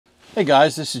Hey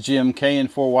guys, this is Jim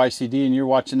KN4YCD and you're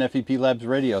watching FEP Labs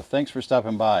Radio. Thanks for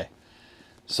stopping by.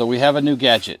 So we have a new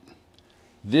gadget.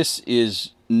 This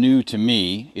is new to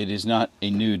me. It is not a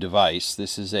new device.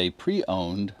 This is a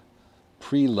pre-owned,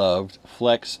 pre-loved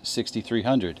Flex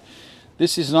 6300.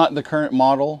 This is not the current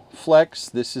model Flex.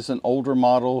 This is an older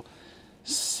model,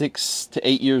 6 to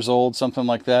 8 years old, something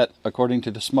like that, according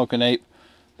to the Smokin' Ape.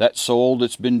 That's so old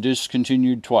it's been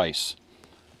discontinued twice.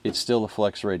 It's still a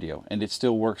FlexRadio, and it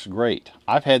still works great.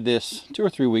 I've had this 2 or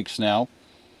 3 weeks now,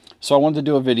 so I wanted to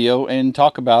do a video and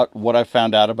talk about what I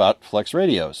found out about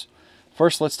FlexRadios.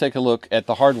 First, let's take a look at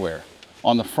the hardware.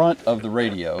 On the front of the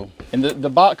radio, and the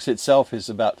box itself is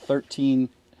about 13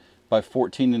 by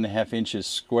 14.5 inches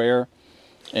square,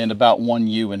 and about 1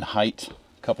 U in height,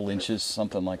 a couple inches,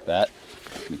 something like that.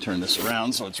 Let me turn this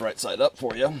around so it's right side up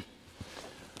for you.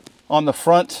 On the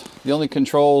front, the only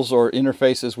controls or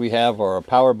interfaces we have are a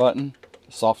power button,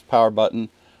 soft power button,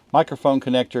 microphone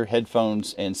connector,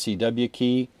 headphones, and CW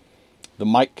key. The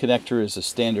mic connector is a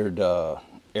standard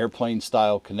airplane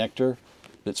style connector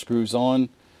that screws on.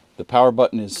 The power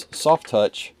button is soft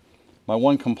touch. My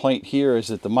one complaint here is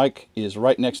that the mic is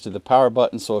right next to the power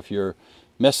button, so if you're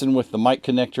messing with the mic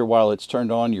connector while it's turned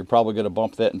on, you're probably going to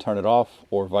bump that and turn it off,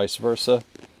 or vice versa.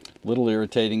 A little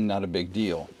irritating, not a big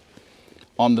deal.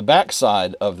 On the back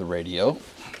side of the radio,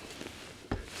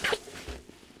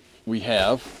 we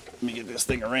have, let me get this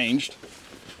thing arranged,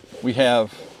 we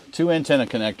have 2 antenna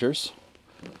connectors,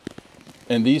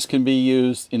 and these can be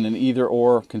used in an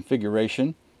either-or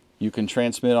configuration. You can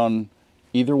transmit on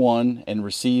either one and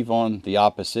receive on the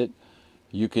opposite.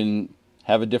 You can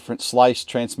have a different slice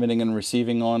transmitting and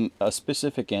receiving on a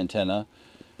specific antenna.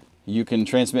 You can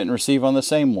transmit and receive on the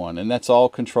same one, and that's all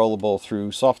controllable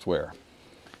through software.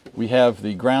 We have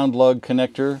the ground lug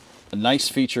connector. A nice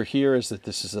feature here is that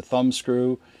this is a thumb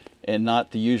screw and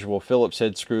not the usual Phillips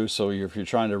head screw, so if you're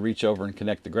trying to reach over and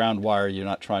connect the ground wire, you're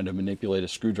not trying to manipulate a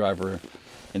screwdriver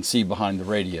and see behind the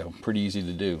radio. Pretty easy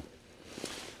to do.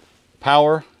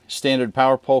 Power, standard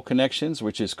power pole connections,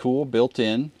 which is cool, built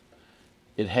in.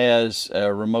 It has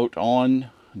a remote on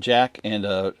jack and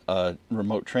a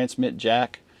remote transmit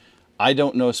jack. I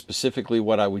don't know specifically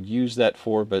what I would use that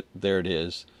for, but there it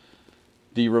is.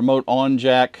 The remote on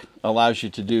jack allows you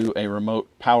to do a remote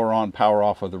power on, power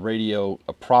off of the radio,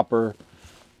 a proper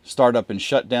startup and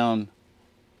shutdown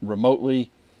remotely.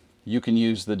 You can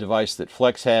use the device that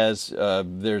Flex has.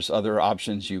 There's other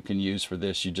options you can use for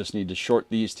this. You just need to short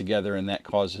these together and that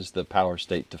causes the power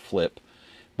state to flip.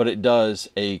 But it does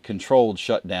a controlled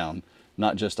shutdown,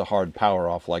 not just a hard power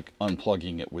off like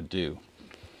unplugging it would do.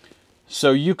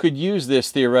 So you could use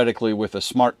this theoretically with a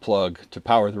smart plug to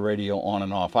power the radio on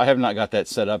and off. I have not got that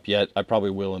set up yet. I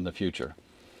probably will in the future.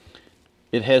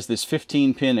 It has this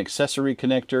 15-pin accessory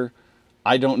connector.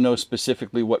 I don't know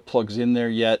specifically what plugs in there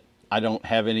yet. I don't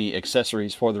have any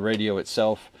accessories for the radio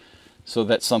itself, so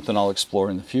that's something I'll explore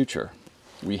in the future.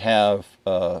 We have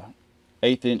a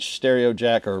 1/8-inch stereo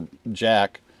jack or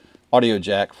audio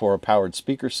jack for a powered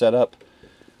speaker setup.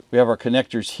 We have our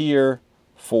connectors here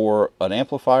for an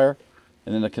amplifier,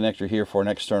 and then a connector here for an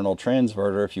external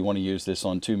transverter if you want to use this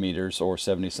on 2 meters or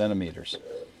 70 centimeters.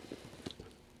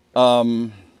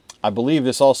 I believe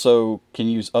this also can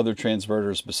use other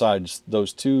transverters besides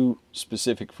those 2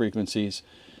 specific frequencies.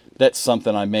 That's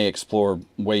something I may explore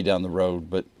way down the road,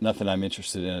 but nothing I'm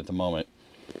interested in at the moment.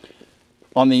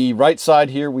 On the right side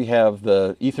here we have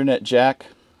the Ethernet jack.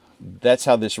 That's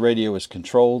how this radio is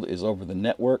controlled, is over the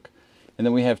network. And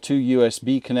then we have 2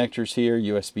 USB connectors here,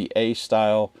 USB-A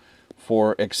style,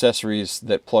 for accessories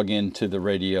that plug into the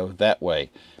radio that way.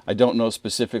 I don't know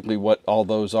specifically what all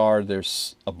those are.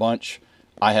 There's a bunch.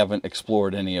 I haven't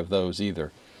explored any of those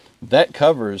either. That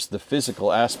covers the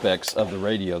physical aspects of the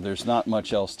radio. There's not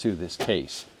much else to this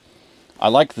case. I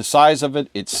like the size of it.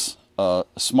 It's a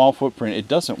small footprint. It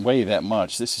doesn't weigh that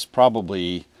much. This is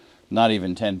probably not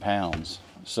even 10 pounds.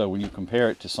 So when you compare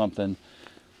it to something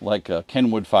like a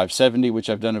Kenwood 570, which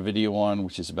I've done a video on,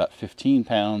 which is about 15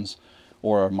 pounds,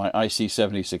 or my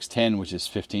IC7610, which is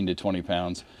 15 to 20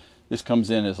 pounds. This comes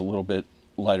in as a little bit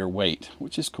lighter weight,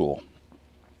 which is cool.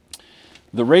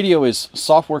 The radio is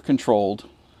software controlled,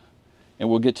 and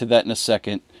we'll get to that in a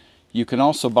second. You can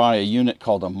also buy a unit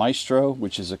called a Maestro,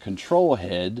 which is a control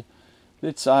head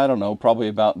that's, I don't know, probably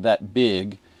about that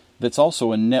big, that's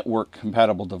also a network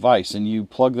compatible device, and you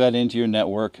plug that into your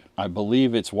network. I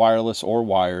believe it's wireless or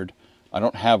wired. I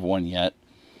don't have one yet.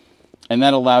 And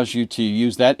that allows you to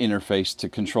use that interface to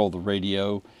control the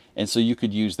radio, and so you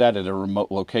could use that at a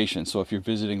remote location. So if you're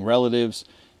visiting relatives,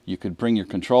 you could bring your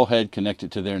control head, connect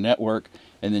it to their network,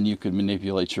 and then you could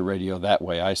manipulate your radio that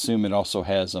way. I assume it also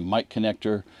has a mic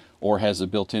connector or has a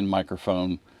built-in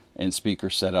microphone and speaker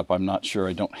setup. I'm not sure.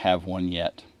 I don't have one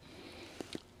yet.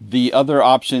 The other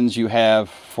options you have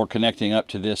for connecting up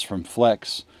to this from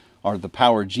Flex are the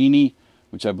Power Genie,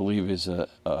 which I believe is a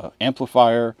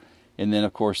amplifier, and then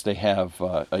of course they have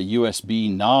a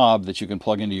USB knob that you can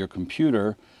plug into your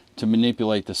computer to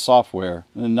manipulate the software.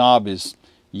 And the knob is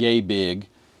yay big,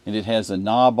 and it has a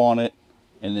knob on it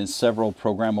and then several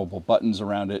programmable buttons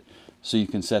around it, so you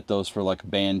can set those for like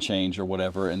band change or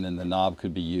whatever, and then the knob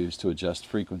could be used to adjust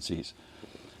frequencies.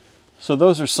 So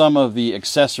those are some of the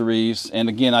accessories, and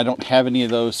again, I don't have any of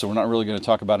those, so we're not really going to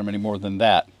talk about them any more than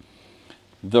that.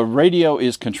 The radio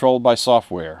is controlled by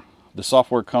software. The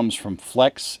software comes from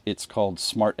Flex. It's called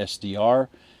SmartSDR.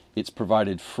 It's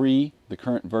provided free. The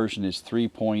current version is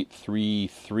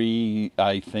 3.33,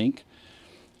 I think.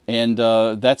 And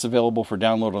that's available for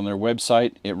download on their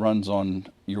website. It runs on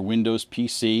your Windows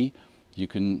PC. You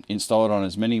can install it on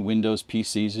as many Windows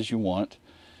PCs as you want.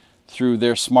 Through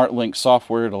their SmartLink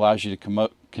software, it allows you to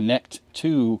connect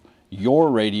to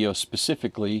your radio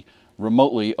specifically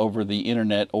remotely over the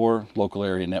internet or local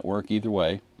area network, either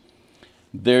way.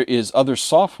 There is other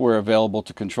software available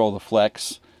to control the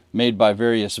Flex, made by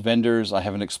various vendors. I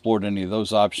haven't explored any of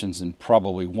those options and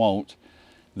probably won't.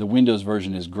 The Windows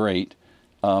version is great.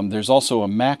 There's also a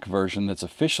Mac version that's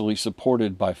officially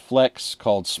supported by Flex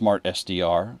called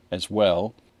SmartSDR as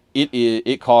well.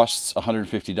 It costs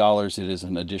 $150. It is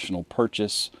an additional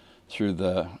purchase through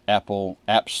the Apple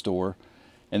App Store,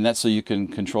 and that's so you can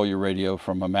control your radio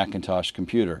from a Macintosh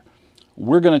computer.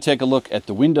 We're going to take a look at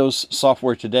the Windows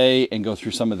software today and go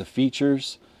through some of the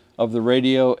features of the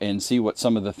radio and see what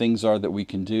some of the things are that we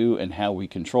can do and how we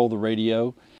control the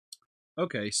radio.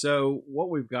 Okay, so what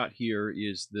we've got here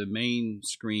is the main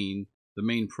screen, the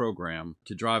main program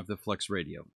to drive the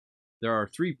FlexRadio. There are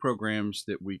 3 programs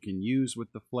that we can use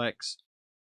with the Flex.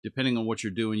 Depending on what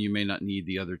you're doing, you may not need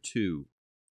the other 2.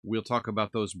 We'll talk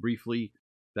about those briefly.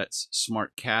 That's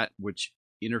SmartCat, which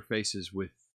interfaces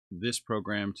with this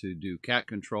program to do cat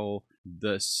control.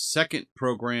 The second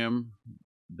program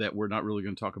that we're not really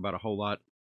going to talk about a whole lot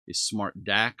is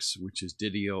SmartDAX, which is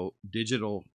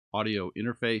digital audio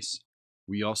interface.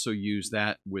 We also use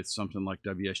that with something like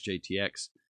WSJTX,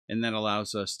 and that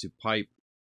allows us to pipe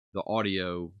the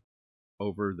audio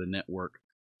over the network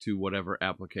to whatever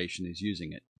application is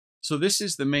using it. So this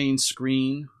is the main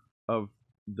screen of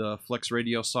the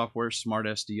FlexRadio software,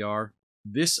 SmartSDR.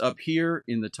 This up here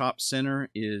in the top center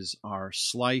is our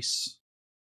slice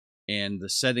and the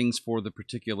settings for the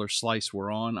particular slice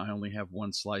we're on. I only have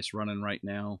one slice running right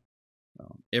now.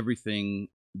 Everything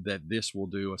that this will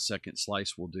do, a second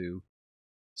slice will do.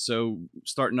 So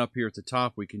starting up here at the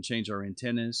top, we can change our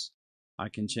antennas. I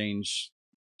can change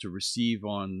to receive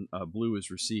on blue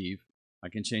is receive. I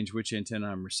can change which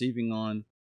antenna I'm receiving on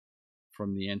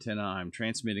from the antenna I'm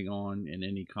transmitting on and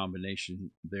any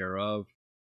combination thereof.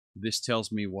 This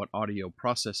tells me what audio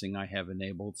processing I have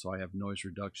enabled, so I have noise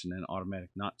reduction and automatic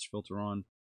notch filter on.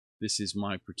 This is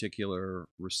my particular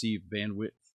receive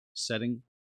bandwidth setting.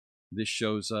 This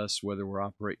shows us whether we're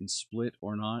operating split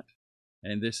or not.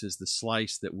 And this is the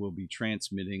slice that we'll be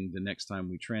transmitting the next time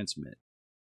we transmit.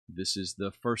 This is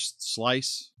the first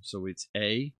slice, so it's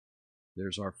A.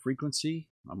 There's our frequency.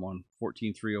 I'm on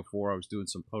 14304. I was doing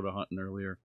some POTA hunting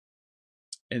earlier.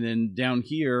 And then down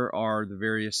here are the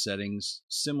various settings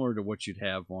similar to what you'd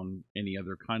have on any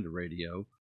other kind of radio.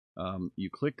 You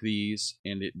click these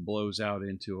and it blows out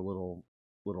into a little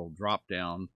drop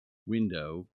down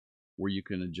window where you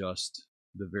can adjust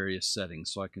the various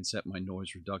settings. So I can set my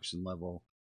noise reduction level,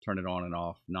 turn it on and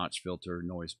off, notch filter,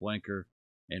 noise blanker,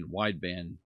 and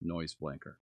wideband noise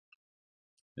blanker.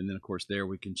 And then of course there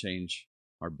we can change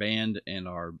our band and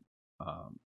our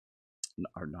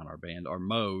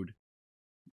mode,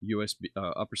 USB,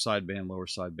 upper sideband, lower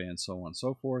sideband, so on and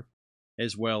so forth,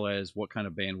 as well as what kind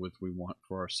of bandwidth we want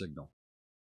for our signal.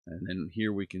 And then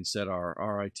here we can set our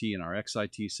RIT and our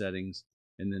XIT settings,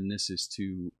 and then this is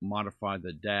to modify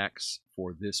the DAX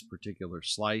for this particular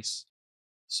slice.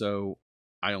 So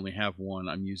I only have one,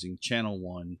 I'm using channel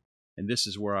 1, and this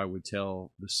is where I would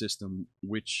tell the system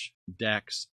which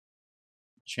DAX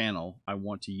channel I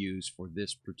want to use for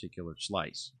this particular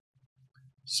slice.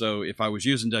 So if I was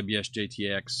using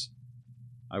WSJTX,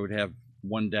 I would have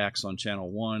one DAX on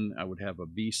channel 1, I would have a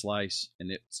B slice,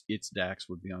 and its DAX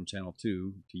would be on channel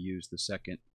 2 to use the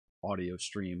second audio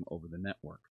stream over the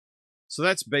network. So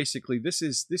that's basically, this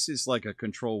is like a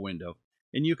control window,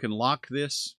 and you can lock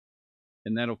this,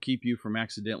 and that'll keep you from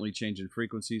accidentally changing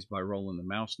frequencies by rolling the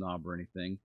mouse knob or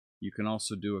anything. You can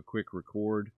also do a quick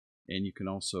record, and you can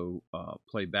also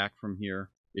play back from here.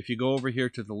 If you go over here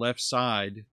to the left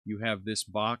side, you have this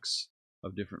box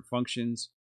of different functions.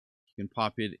 You can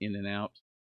pop it in and out.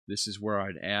 This is where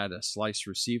I'd add a slice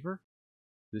receiver.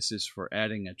 This is for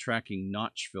adding a tracking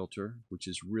notch filter, which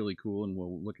is really cool, and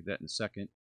we'll look at that in a second.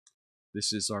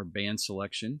 This is our band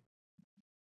selection.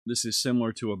 This is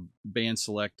similar to a band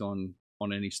select on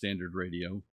any standard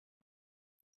radio.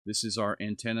 This is our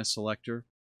antenna selector,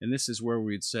 and this is where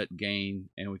we'd set gain,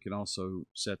 and we can also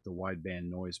set the wideband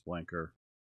noise blanker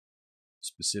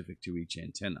specific to each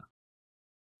antenna.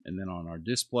 And then on our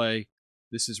display,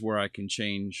 this is where I can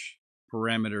change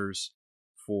parameters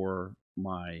for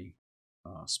my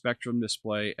spectrum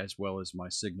display as well as my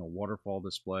signal waterfall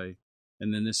display.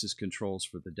 And then this is controls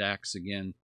for the DACs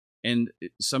again. And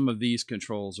some of these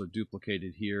controls are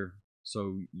duplicated here,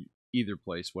 so either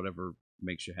place, whatever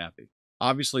makes you happy.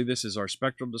 Obviously, this is our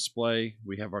spectral display.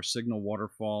 We have our signal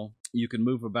waterfall. You can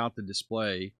move about the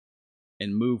display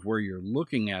and move where you're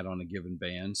looking at on a given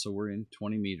band. So we're in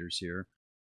 20 meters here.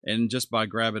 And just by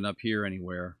grabbing up here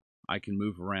anywhere, I can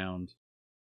move around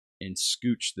and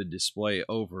scooch the display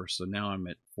over. So now I'm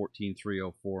at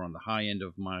 14,304 on the high end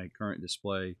of my current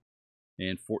display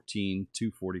and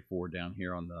 14,244 down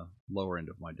here on the lower end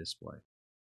of my display.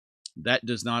 That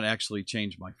does not actually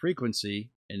change my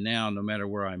frequency, and now no matter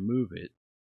where I move it,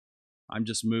 I'm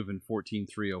just moving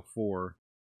 14,304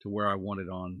 to where I want it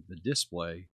on the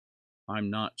display.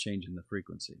 I'm not changing the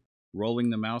frequency. Rolling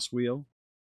the mouse wheel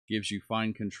gives you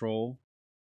fine control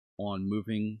on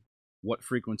moving what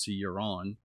frequency you're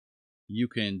on. You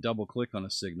can double click on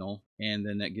a signal, and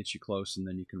then that gets you close, and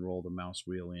then you can roll the mouse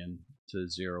wheel in to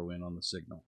zero in on the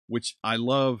signal, which I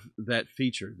love that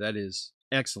feature. That is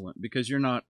excellent because you're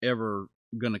not ever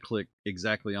going to click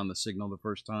exactly on the signal the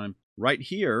first time. Right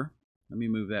here, let me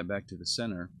move that back to the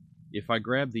center. If I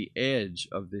grab the edge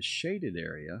of this shaded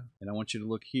area, and I want you to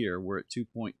look here, we're at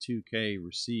 2.2K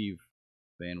receive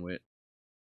bandwidth.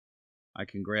 I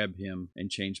can grab him and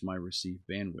change my receive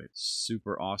bandwidth.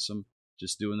 Super awesome.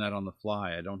 Just doing that on the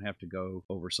fly. I don't have to go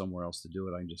over somewhere else to do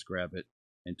it. I can just grab it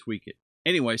and tweak it.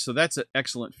 Anyway, so that's an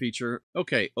excellent feature.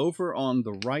 Okay, over on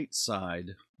the right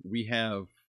side, we have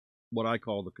what I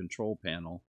call the control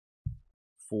panel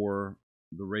for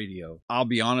the radio. I'll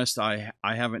be honest, I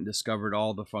haven't discovered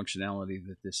all the functionality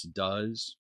that this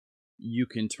does. You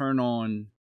can turn on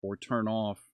or turn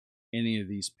off any of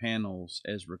these panels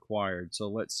as required. So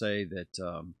let's say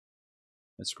that,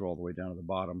 let's scroll all the way down to the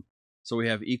bottom. So we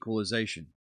have equalization.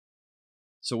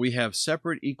 So we have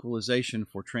separate equalization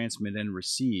for transmit and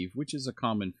receive, which is a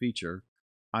common feature.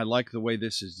 I like the way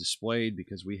this is displayed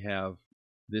because we have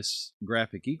this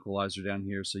graphic equalizer down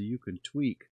here, so you can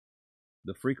tweak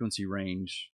the frequency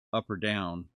range up or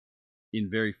down in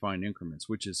very fine increments,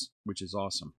 which is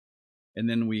awesome. And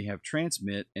then we have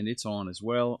transmit, and it's on as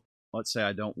well. Let's say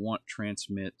I don't want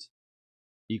transmit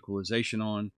equalization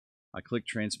on. I click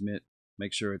transmit,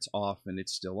 make sure it's off, and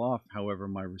it's still off. However,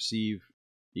 my receive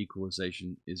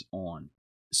equalization is on.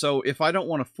 So if I don't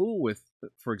want to fool with,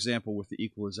 for example, with the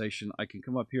equalization, I can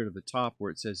come up here to the top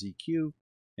where it says EQ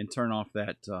and turn off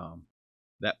that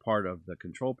that part of the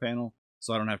control panel,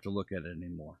 so I don't have to look at it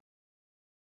anymore.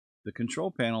 The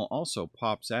control panel also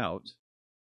pops out.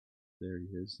 There he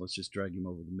is. Let's just drag him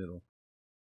over the middle.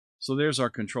 So there's our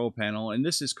control panel, and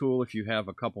this is cool if you have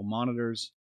a couple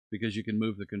monitors, because you can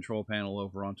move the control panel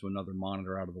over onto another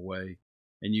monitor out of the way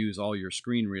and use all your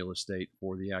screen real estate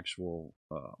for the actual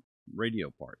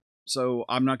radio part. So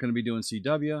I'm not going to be doing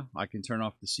CW. I can turn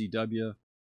off the CW,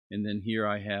 and then here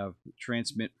I have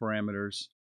transmit parameters.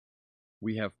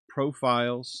 We have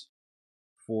profiles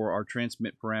for our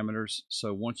transmit parameters.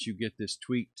 So once you get this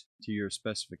tweaked to your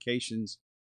specifications,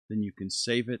 then you can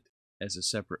save it as a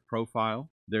separate profile.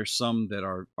 There's some that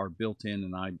are built in,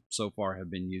 and I so far have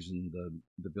been using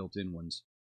the built-in ones.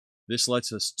 This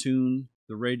lets us tune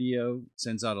the radio. It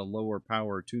sends out a lower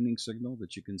power tuning signal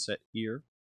that you can set here.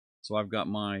 So I've got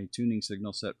my tuning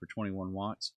signal set for 21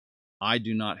 watts. I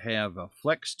do not have a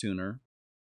flex tuner,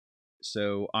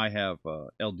 so I have a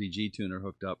LDG tuner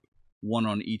hooked up, one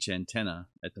on each antenna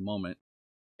at the moment,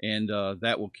 and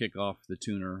that will kick off the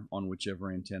tuner on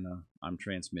whichever antenna I'm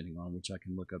transmitting on, which I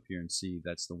can look up here and see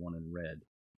that's the one in red.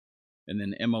 And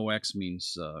then MOX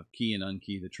means key and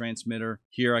unkey the transmitter.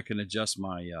 Here I can adjust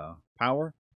my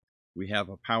power. We have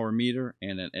a power meter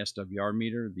and an SWR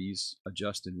meter. These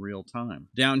adjust in real time.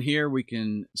 Down here we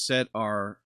can set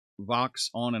our Vox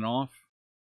on and off,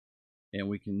 and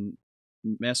we can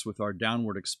mess with our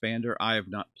downward expander. I have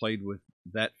not played with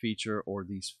that feature or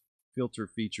these filter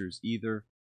features either.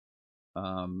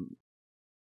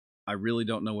 I really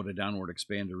don't know what a downward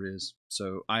expander is,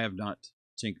 so I have not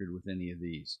tinkered with any of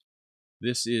these.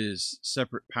 This is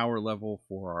separate power level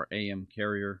for our AM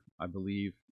carrier, I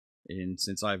believe. And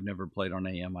since I've never played on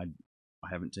AM, I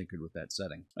haven't tinkered with that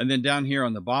setting. And then down here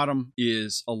on the bottom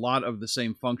is a lot of the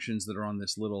same functions that are on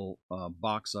this little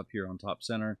box up here on top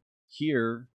center.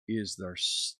 Here is their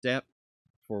step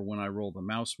for when I roll the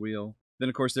mouse wheel. Then,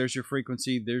 of course, there's your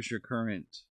frequency. There's your current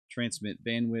transmit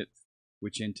bandwidth,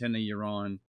 which antenna you're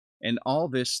on. And all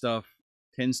this stuff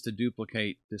tends to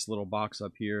duplicate this little box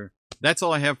up here. That's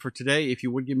all I have for today. If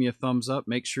you would give me a thumbs up,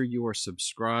 make sure you are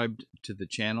subscribed to the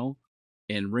channel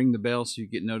and ring the bell so you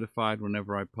get notified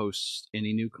whenever I post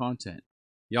any new content.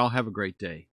 Y'all have a great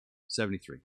day. 73.